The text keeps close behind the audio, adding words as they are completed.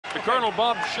The Colonel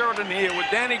Bob Sheridan here with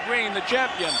Danny Green, the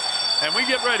champion. And we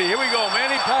get ready. Here we go.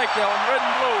 Manny Pacquiao in red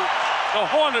and blue. The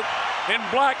Hornet in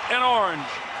black and orange.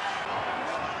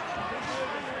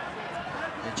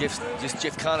 And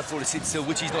Jeff can't afford to sit still,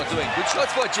 which he's not doing. Good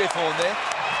shots by Jeff Horn there.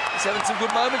 He's having some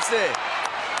good moments there.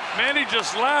 Manny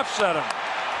just laughs at him.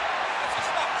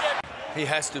 He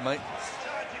has to, mate.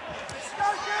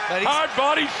 Hard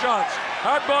body shots.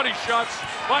 Hard body shots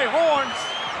by Horn.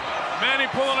 Manny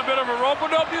pulling a bit of a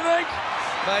rope-a-dope, you think?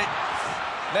 Mate,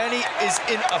 Manny is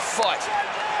in a fight.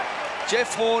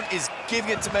 Jeff Horn is giving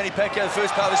it to Manny Pacquiao the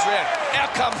first part of this round. Out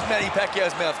comes Manny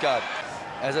Pacquiao's mouth guard.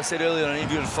 As I said earlier on an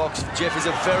interview on Fox, Jeff is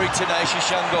a very tenacious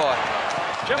young guy.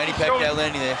 Manny Pacquiao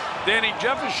landing there. Danny,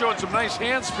 Jeff has shown some nice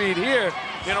hand speed here.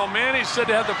 You know, Manny said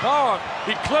he had the power.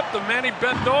 He clipped him. Manny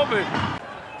bent over.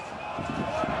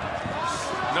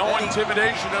 No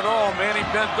intimidation at all. Manny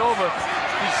bent over.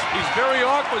 He's very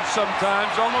awkward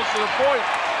sometimes, almost to the point.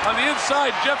 On the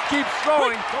inside, Jeff keeps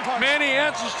throwing. Manny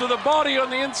answers to the body on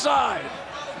the inside.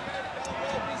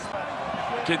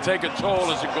 Can take a toll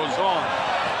as it goes on.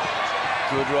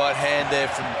 Good right hand there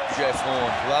from Jeff Horn.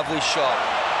 Lovely shot.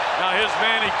 Now here's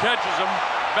Manny, catches him.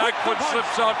 Back foot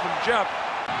slips out from Jeff.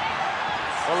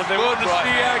 Well, if they want to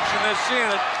see action, they're seeing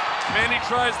it. Manny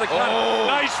tries the cut.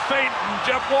 Nice feint, and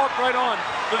Jeff walked right on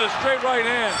with a straight right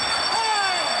hand.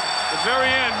 At the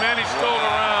very end, Manny stole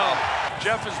around.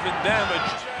 Jeff has been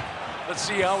damaged. Let's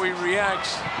see how he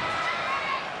reacts.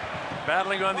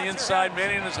 Battling on the inside.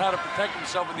 Manny knows how to protect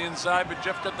himself on the inside, but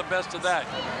Jeff got the best of that.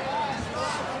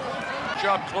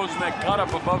 Job closing that cut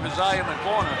up above his eye in the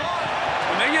corner.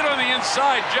 When they get on the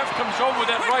inside, Jeff comes over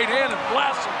with that right hand and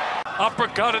blasts him.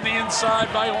 Uppercut on the inside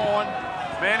by Horn.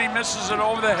 Manny misses it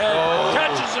over the head.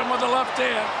 Catches him with the left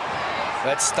hand.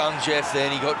 That stung Jeff there,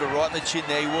 and he got it right in the chin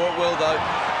there. He wore it well, though.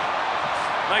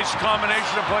 Nice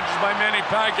combination of punches by Manny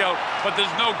Pacquiao, but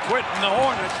there's no quit in the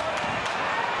Hornet.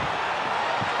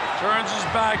 Turns his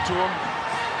back to him.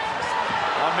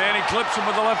 Now Manny clips him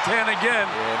with the left hand again.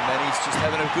 Yeah, Manny's just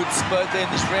having a good spurt there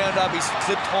in this round-up. He's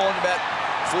clipped Horn about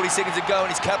 40 seconds ago, and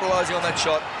he's capitalizing on that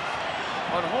shot.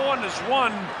 But Horn has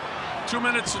won 2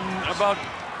 minutes and about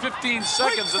 15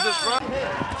 seconds of this round.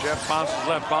 Jeff bounces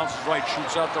left, bounces right,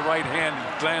 shoots out the right hand,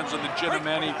 lands on the chin of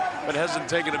Manny, but hasn't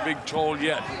taken a big toll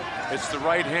yet. It's the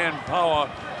right hand power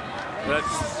that...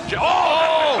 That's a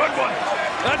good one!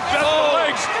 That bent the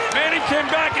legs. Manny came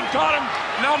back and caught him.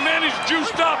 Now Manny's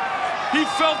juiced up. He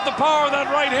felt the power of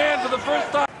that right hand for the first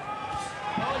time.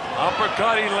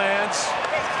 Uppercut he lands.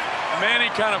 Manny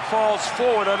kind of falls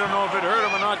forward. I don't know if it hurt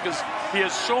him or not because he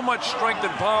has so much strength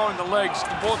and power in the legs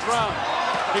in both rounds.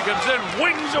 He comes in,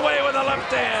 wings away with the left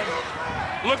hand.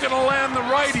 Looking to land the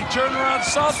right. He turned around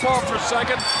southpaw for a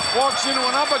second. Walks into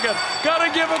an uppercut. Gotta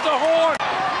give it to Horn.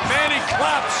 Manny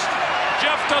claps.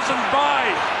 Jeff doesn't buy.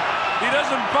 He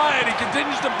doesn't buy it. He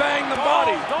continues to bang the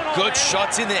body. Good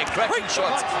shots in there, cracking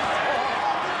shots.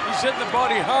 He's hitting the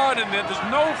body hard in there. There's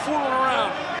no fooling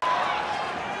around.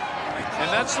 And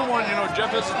that's the one, you know,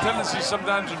 Jeff has a tendency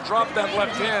sometimes to drop that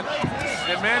left hand,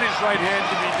 and Manny's right hand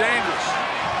can be dangerous.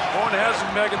 Horn has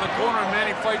him back in the corner, and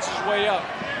Manny fights his way up.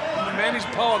 And Manny's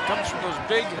power comes from those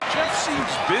big... Jeff seems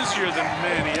busier than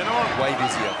Manny, you know? Way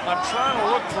busier. I'm trying to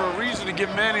look for a reason to give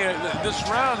Manny this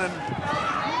round, and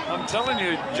I'm telling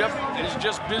you, Jeff is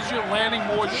just busier, landing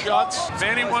more shots.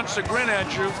 Manny wants to grin at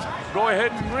you. Go ahead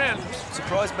and grin.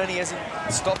 Surprised Manny hasn't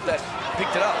stopped that,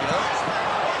 picked it up, you know?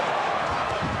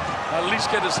 At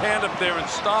least get his hand up there and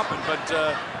stop it, but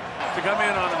to come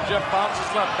in on him, Jeff bounces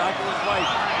left, back to his right.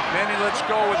 Manny lets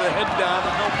go with the head down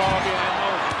and no power behind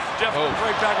those. Jeff goes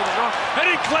right back with his own, and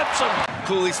he clips him.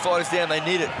 Cool these fighters down, they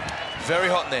need it. Very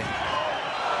hot in there.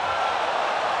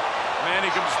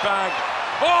 Manny comes back.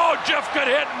 Oh, Jeff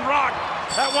got hit and rocked.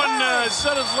 That one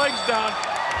set his legs down.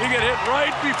 He got hit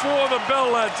right before the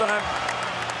bell that time.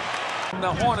 The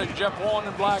Hornet, Jeff Horn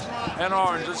in black and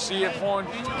orange. Let's see if Horn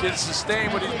can sustain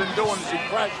what he's been doing as he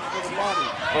crashes with the body.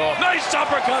 Nice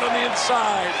uppercut on the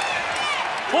inside.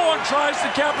 Horn tries to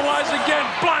capitalize again,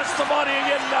 blasts the body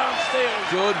again downstairs.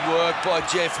 Good work by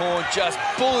Jeff Horn, just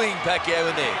bullying Pacquiao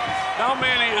in there. Now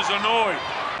Manny is annoyed.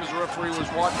 His referee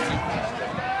was watching him.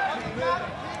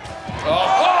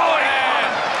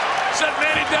 Yeah! Set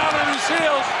Manny down on his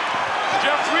heels.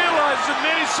 Jeff realizes that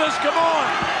Manny says, come on.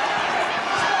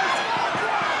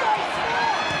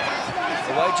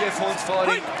 The way Jeff Horn's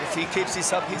fighting, if he keeps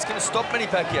this up, he's going to stop Manny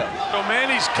Pacquiao. So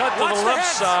Manny's cut to the left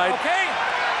side.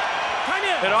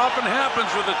 It often happens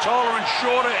with a taller and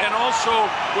shorter, and also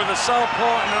with a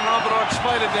southpaw and an orthodox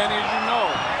fighter, Danny, as you know.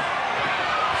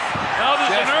 Now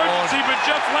there's an urgency, but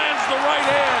Jeff lands the right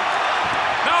hand.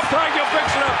 Now Pacquiao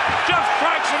picks it up. Jeff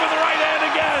cracks him with the right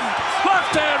hand again.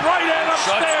 Left hand,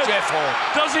 upstairs. Jeff Horn.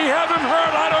 Does he have him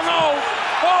hurt? I don't know.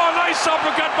 Oh, nice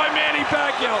uppercut by Manny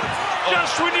Pacquiao.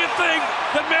 Just when you think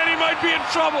that Manny might be in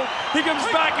trouble, he comes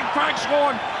back and cracks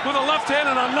Horn with a left hand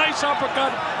and a nice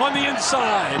uppercut on the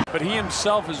inside. But he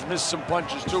himself has missed some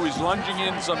punches too. He's lunging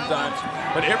in sometimes,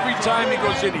 but every time he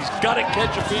goes in, he's got to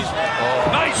catch a piece.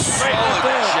 Nice straight left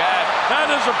hand. Jab. That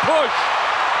is a push,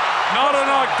 not a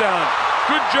knockdown.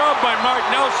 Good job by Mark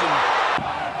Nelson.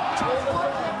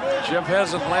 Jeff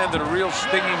hasn't landed a real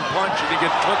stinging punch, and he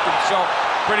gets clipped himself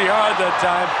pretty hard that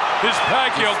time. Here's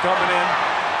Pacquiao coming in.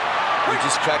 He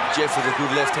just cracked Jeff with a good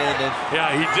left hand then.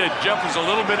 Yeah, he did. Jeff is a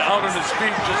little bit out on his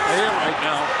feet just a hair right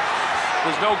now.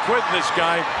 There's no quitting this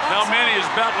guy. Now Manny is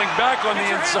battling back on the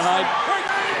inside.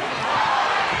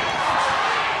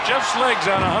 Jeff's legs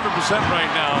aren't 100%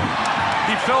 right now.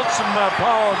 He felt some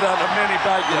power of that of Manny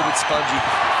Pacquiao. A little bit spongy.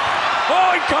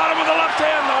 Oh, he caught him with the left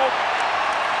hand, though.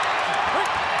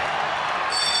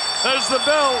 There's the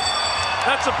bell.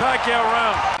 That's a Pacquiao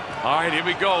round. All right, here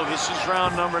we go. This is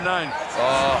round number 9.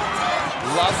 Oh,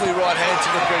 lovely right hand to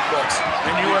the big box.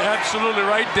 And you were absolutely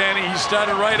right, Danny. He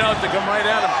started right out to come right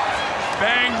at him.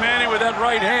 Bang, Manny with that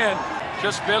right hand.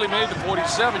 Just barely made the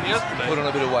 47 yesterday. Put on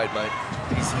a bit of weight, mate.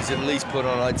 He's at least put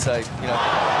on, I'd say, 12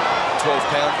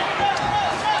 pounds.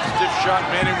 Stiff shot.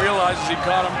 Manny realizes he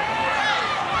caught him.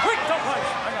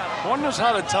 Horn knows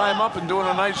how to tie him up and doing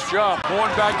a nice job. Horn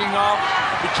backing off.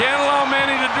 You can't allow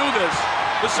Manny to do this.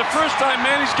 This is the first time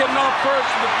Manny's getting off first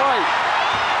in the fight.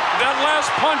 That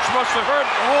last punch must have hurt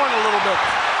Horn a little bit.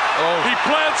 Oh. He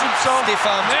plants himself.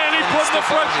 Manny putting the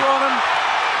pressure on him.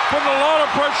 Putting a lot of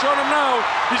pressure on him now.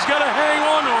 He's got to hang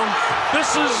on to him.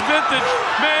 This is vintage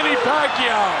Manny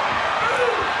Pacquiao.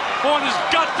 Horn has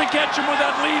got to catch him with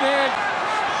that lead hand.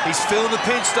 He's feeling the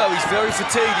pinch, though. He's very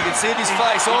fatigued. You can see it in his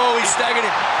face. Oh, he staggered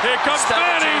him. Here comes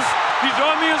Manny. He's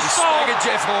on the assault. He staggered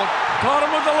Jeff Horn. Caught him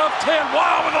with the left hand.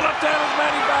 Wow, with the left hand is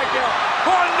Manny Pacquiao.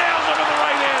 Horn nails him with the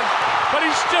right hand, but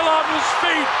he's still on his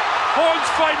feet. Horn's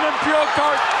fighting in pure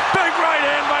cart. Big right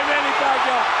hand by Manny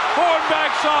Pacquiao. Horn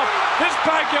backs off. His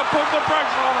Pacquiao put the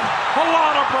pressure on him. A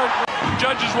lot of pressure.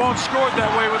 Judges won't score it that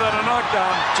way without a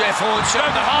knockdown. Jeff Horn shot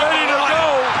the heart. Ready to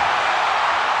go.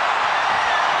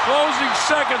 Closing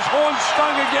seconds. Horn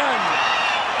stung again.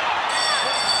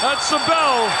 That's the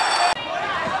bell.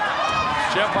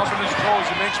 Jeff up in his toes.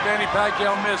 He makes Manny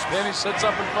Pacquiao miss. Manny sits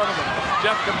up in front of him.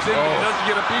 Jeff comes in, but he doesn't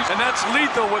get a piece. And that's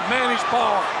lethal with Manny's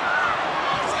power.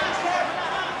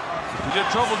 He's in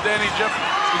trouble, Danny. Jeff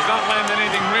is not landing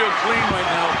anything real clean right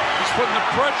now. He's putting the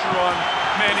pressure on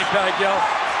Manny Pacquiao.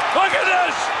 Look at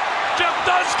this! Jeff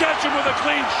does catch him with a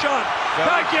clean shot.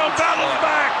 Pacquiao battles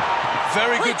back.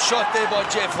 Very good shot there by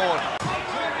Jeff Horn.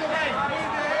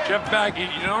 Jeff back. You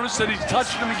notice that he's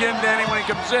touching him again, Danny, when he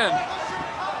comes in.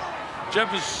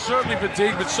 Jeff is certainly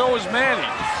fatigued, but so is Manny.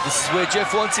 This is where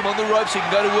Jeff wants him on the ropes so he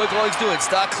can go to work like he's doing.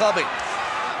 Start clubbing.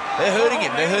 They're hurting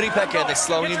him. They're hurting Pacquiao. They're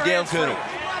slowing him down, Colonel.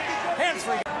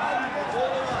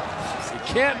 You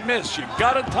can't miss. You've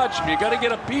got to touch him. You've got to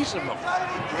get a piece of him.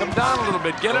 Come down a little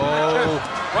bit. Get him in the chest.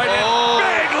 Right hand.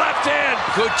 Big left hand.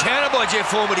 Good counter by Jeff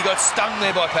Horn, but he got stung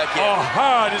there by Pacquiao. Oh,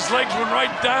 hard. His legs went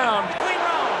right down.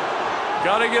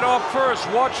 Got to get off first.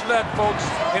 Watch that, folks.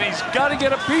 And he's got to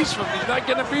get a piece of him. He's not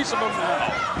getting a piece of him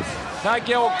now.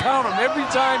 Pacquiao will count him. Every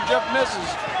time Jeff misses,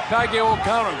 Pacquiao will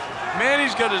count him.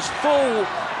 Manny's got his full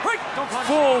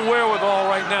wherewithal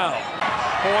right now.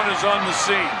 Horn is on the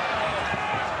scene.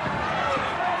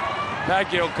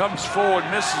 Pacquiao comes forward,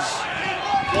 misses.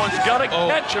 Horn's got to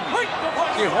catch him.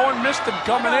 See, Horn missed him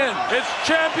coming in. It's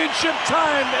championship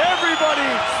time. Everybody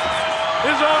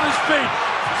is on his feet.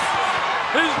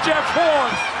 Here's Jeff Horn,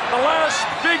 the last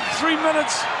big 3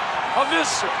 minutes of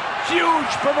this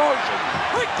huge promotion.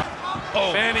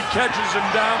 Manny catches him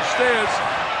downstairs.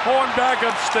 Horn back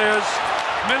upstairs.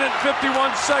 Minute 51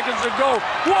 seconds to go.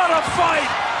 What a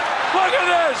fight! Look at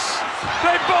this!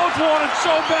 They both want it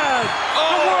so bad.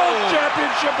 The World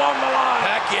Championship on the line.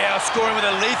 Pacquiao scoring with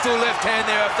a lethal left hand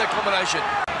there after that combination.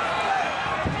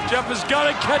 Jeff has got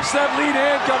to catch that lead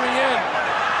hand coming in.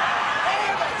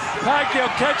 Pacquiao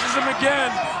catches him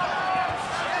again.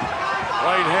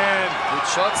 Right hand. Good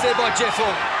shots there by Jeff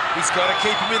Horn. He's got to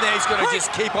keep him in there. He's got to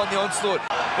just keep on the onslaught.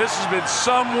 This has been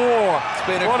some war. It's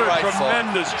been what a great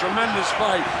tremendous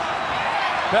fight.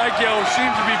 Pacquiao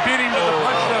seems to be beating to the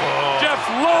punch now. Jeff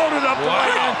loaded up the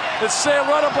right hand. It's sailed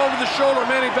right up over the shoulder of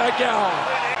Manny Pacquiao.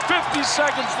 50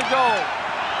 seconds to go.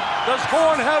 Does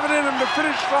Horn have it in him to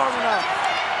finish strong enough?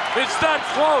 It's that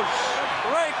close.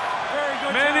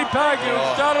 Manny Pacquiao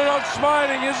started out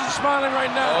smiling, isn't smiling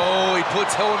right now. Oh, he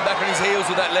puts Horn back on his heels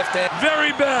with that left hand.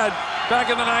 Very bad back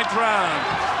in the 9th round.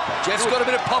 Jeff's got a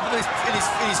bit of pop in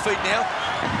his feet now.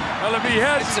 Well, if he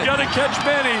has, he's got to catch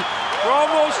Manny. We're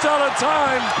almost out of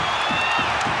time.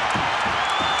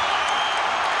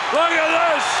 Look at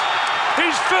this.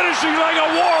 He's finishing like a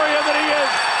warrior that he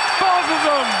is. Both of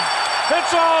them.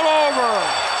 It's all over.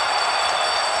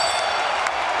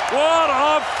 What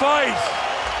a fight.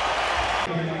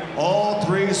 All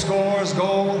three scores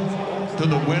go to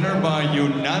the winner by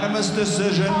unanimous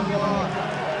decision.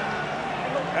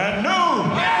 And new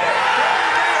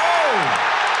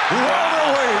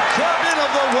welterweight champion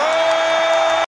of the world,